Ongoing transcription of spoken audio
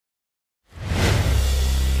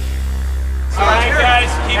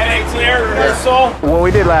keeping it clear, rehearsal. What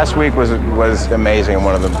we did last week was amazing, and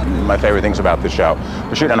one of my favorite things about the show.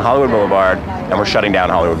 We're shooting on Hollywood Boulevard, and we're shutting down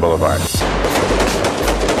Hollywood Boulevard.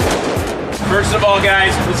 First of all,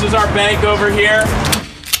 guys, this is our bank over here.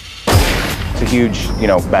 It's a huge,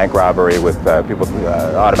 bank robbery with people with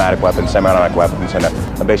automatic weapons, semi-automatic weapons,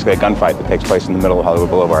 and basically a gunfight that takes place in the middle of Hollywood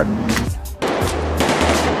Boulevard.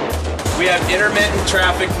 We have intermittent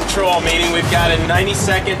traffic control, meaning we've got a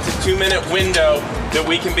 90-second to 2-minute window that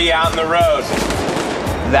we can be out in the road.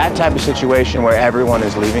 That type of situation where everyone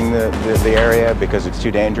is leaving the area because it's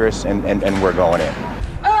too dangerous and we're going in.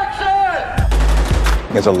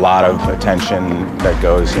 Action! There's a lot of attention that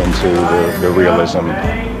goes into the realism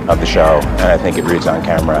of the show, and I think it reads on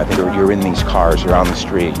camera. I think you're in these cars, you're on the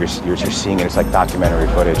street, you're seeing it, it's like documentary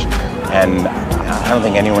footage, and I don't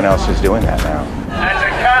think anyone else is doing that now. That's a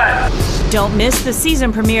cut! Don't miss the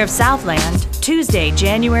season premiere of Southland, Tuesday,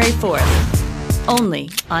 January 4th. Only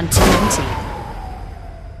on TNT.